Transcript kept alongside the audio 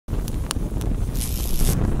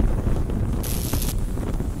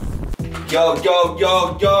Yo, yo,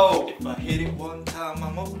 yo, yo. If I hit it one time,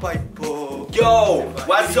 I'm a piper. Yo,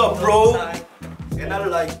 what's up, bro? And I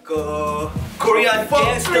like Korean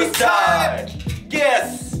gangster style.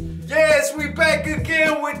 Yes. Yes, we back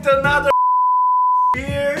again with another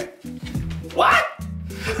beer. What?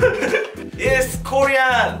 It's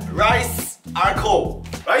Korean rice alcohol.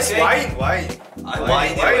 라이스 Okay.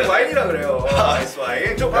 와인이라 그래요. 라이스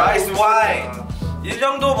와인. 좀 라이스 와인. 이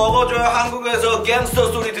정도 먹어줘야 한국에서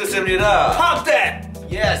갱스터 소리 듣습니다. Pop that.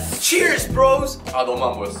 Yes. Cheers, bros. 아 너무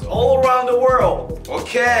안 보였어. All around the world.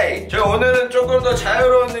 오케이. 제가 오늘은 조금 더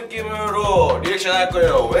자유로운 느낌으로 리액션 할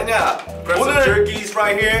거예요. 왜냐? 오늘 jerkies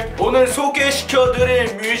right here. 오늘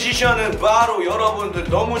소개시켜드릴 뮤지션은 바로 여러분들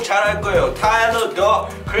너무 잘할 거예요. 타일러 더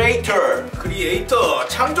크리에이터.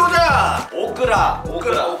 창조자.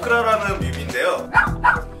 오크라라는 뮤비인데요.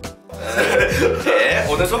 네,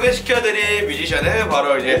 오늘 소개시켜드릴 뮤지션은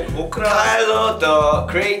바로 이제 타일러 더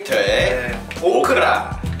크리에이터의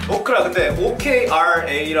오크라. 근데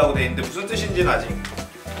OKRA라고 돼 있는데 무슨 뜻인지는 아직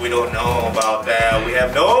we don't know about that. We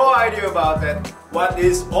have no idea about that. What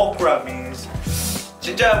is OKRA means?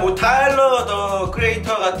 진짜 뭐 타일러 더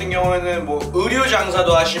크리에이터 같은 경우에는 뭐 의류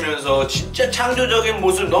장사도 하시면서 진짜 창조적인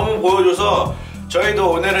모습 너무 보여줘서 저희도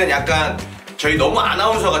오늘은 약간 저희 너무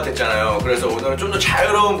아나운서 같았잖아요. 그래서 오늘은 좀 더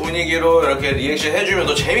자유로운 분위기로 이렇게 리액션 해주면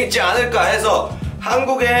더 재밌지 않을까 해서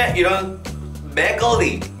한국의 이런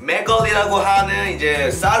맥걸리라고 하는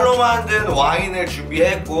이제 쌀로 만든 와인을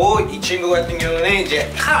준비했고 이 친구 같은 경우는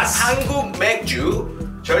이제 한국 맥주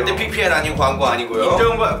절대 PPL 아닌 광고 아니고요.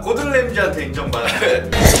 고든램즈한테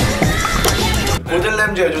인정받은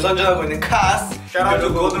고든램즈가 조선전하고 있는 카스. Shout out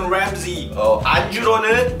to Gordon Ramsay.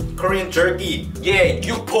 안주로는 Korean jerky. 예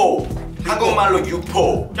유포. 한국말로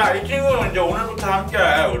유포. 자, 이 친구는 이제 오늘부터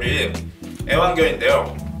함께할 우리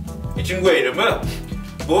애완견인데요. 이 친구의 이름은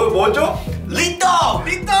뭐죠? 리떡!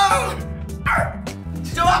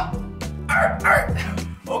 진짜 와!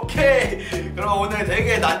 오케이. 그럼 오늘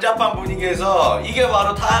되게 난잡한 분위기에서 이게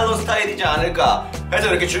바로 타일러 스타일이지 않을까 해서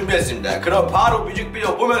이렇게 준비했습니다. 그럼 바로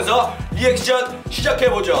뮤직비디오 보면서 리액션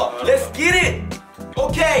시작해보죠. Let's get it!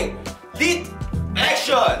 오케이! 릿!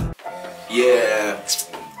 액션! 예.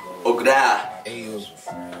 오그라.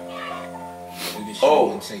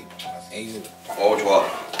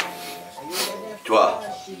 좋아.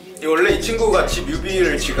 원래 이 친구가 지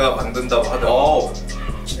뮤비를 지가 만든다고 하더라고.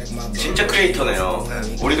 진짜 크리에이터네요.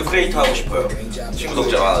 우리도 크리에이터 하고 싶어요. 친구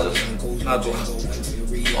독자 많아졌어. 나도.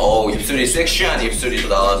 입술이 섹시한 입술이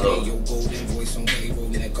나와서.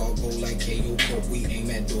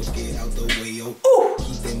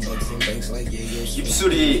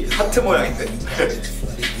 입술이 하트 모양인데.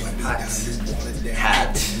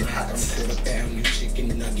 하트.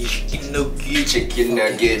 치킨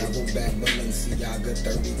너겟.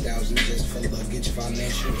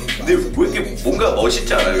 근데 왜 이렇게 뭔가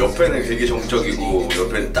멋있지 않아요? 옆에는 되게 정적이고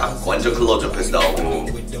옆에는 딱 완전 클로즈업해서 나오고.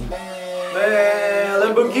 네,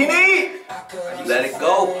 램보르기니. Let it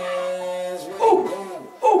go.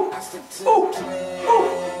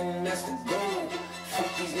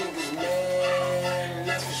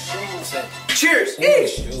 Cheers.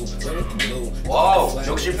 와우,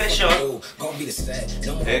 역시 패션.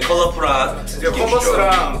 네, 컬러풀한.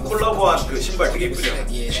 컨버스랑 콜라보한 그 신발 되게 예쁘죠?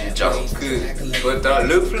 진짜로. 뭐였더라?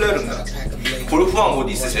 르플레르인가? 골프왕 옷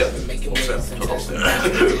있으세요? 없어요. 저도 없어요.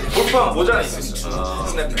 골프한 모자는 있었어.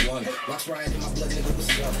 스냅.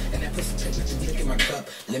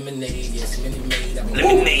 Lemonade,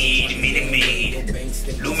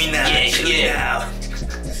 Lumina, yeah.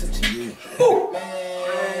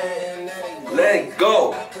 Let it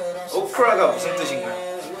go. 오크라가 무슨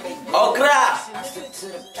뜻인가요? 오크라.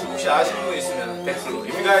 혹시 아시는 분 있으면 댓글로.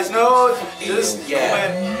 If you guys know, just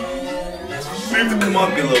comment. Leave the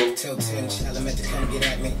comment below.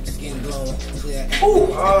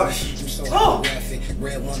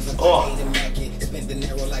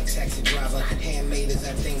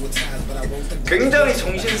 굉장히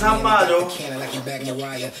정신산만하죠.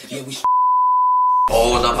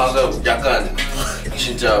 나 방금 약간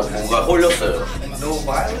진짜 뭔가 홀렸어요. No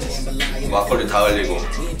violence. 막걸리 다 흘리고.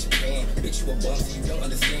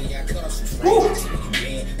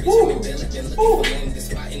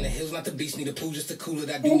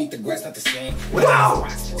 와우.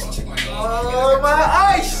 my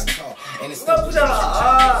eyes.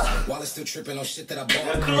 나쁘잖아.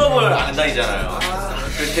 클럽을 안 다니잖아요.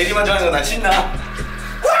 그 대리만 좋아하는 거 난 신나.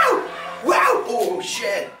 와우. 오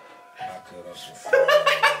쉣.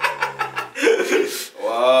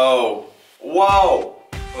 와우.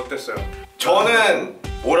 어땠어요? 저는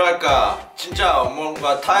뭐랄까 진짜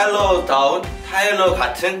뭔가 타일러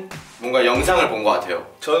같은 뭔가 영상을 본 것 같아요.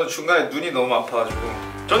 저는 중간에 눈이 너무 아파가지고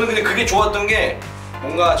저는 근데 그게 좋았던 게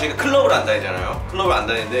뭔가 저희가 클럽을 안 다니잖아요. 클럽을 안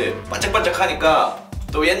다니는데 반짝반짝 하니까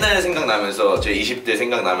또 옛날 생각나면서 제 20대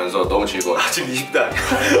생각나면서 너무 즐거워요. 지금 20대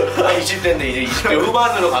아니야? 20대인데 이제 20대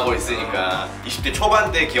후반으로 가고 있으니까 20대 초반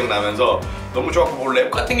때 기억나면서 너무 좋았고, 뭐 랩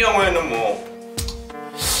같은 경우에는 뭐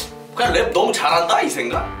그냥 랩 너무 잘한다 이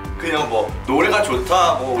생각? 그냥 뭐 노래가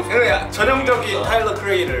좋다 뭐 그냥 전형적인 타일러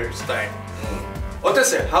크리에이터 스타일.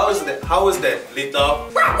 어땠어요? How was that? lit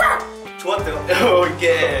up? 좋았대요.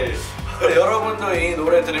 이게 여러분도 이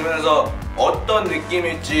노래 들으면서 어떤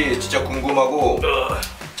느낌일지 진짜 궁금하고,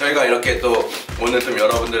 저희가 이렇게 또 오늘 좀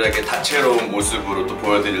여러분들에게 다채로운 모습으로 또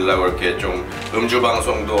보여드리려고 이렇게 좀 음주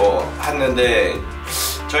방송도 했는데,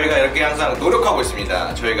 저희가 이렇게 항상 노력하고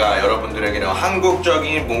있습니다. 저희가 여러분들에게는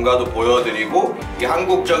한국적인 뭔가도 보여드리고, 이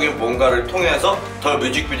한국적인 뭔가를 통해서 더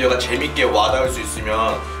뮤직비디오가 재밌게 와닿을 수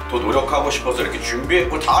있으면 더 노력하고 싶어서 이렇게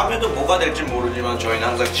준비했고, 다음에도 뭐가 될지 모르지만 저희는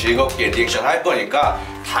항상 즐겁게 리액션 할 거니까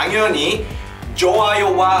당연히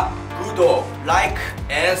좋아요와 구독, like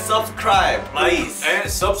and subscribe, please. And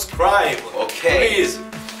subscribe. Okay.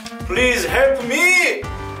 Please help me.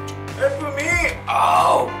 Help me.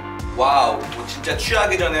 아우, 와우, 뭐 진짜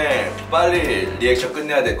취하기 전에 빨리 리액션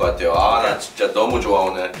끝내야 될 것 같아요. 아, 나 진짜 너무 좋아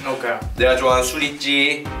오늘. Okay. 내가 좋아하는 술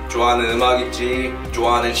있지, 좋아하는 음악 있지,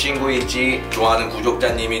 좋아하는 친구 있지, 좋아하는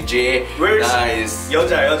구독자님 있지. Where's Nice.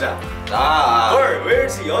 여자? 아, Girl,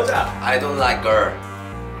 where's 여자? I don't like girl.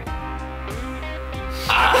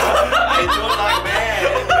 I don't like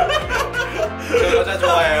man. 저 여자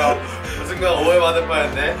좋아해요. 그 순간 오해받을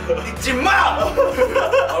뻔했네. 잊지 마!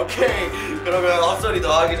 오케이. 그러면 헛소리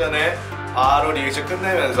더 하기 전에 바로 리액션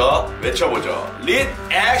끝내면서 외쳐보죠. 릿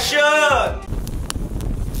액션!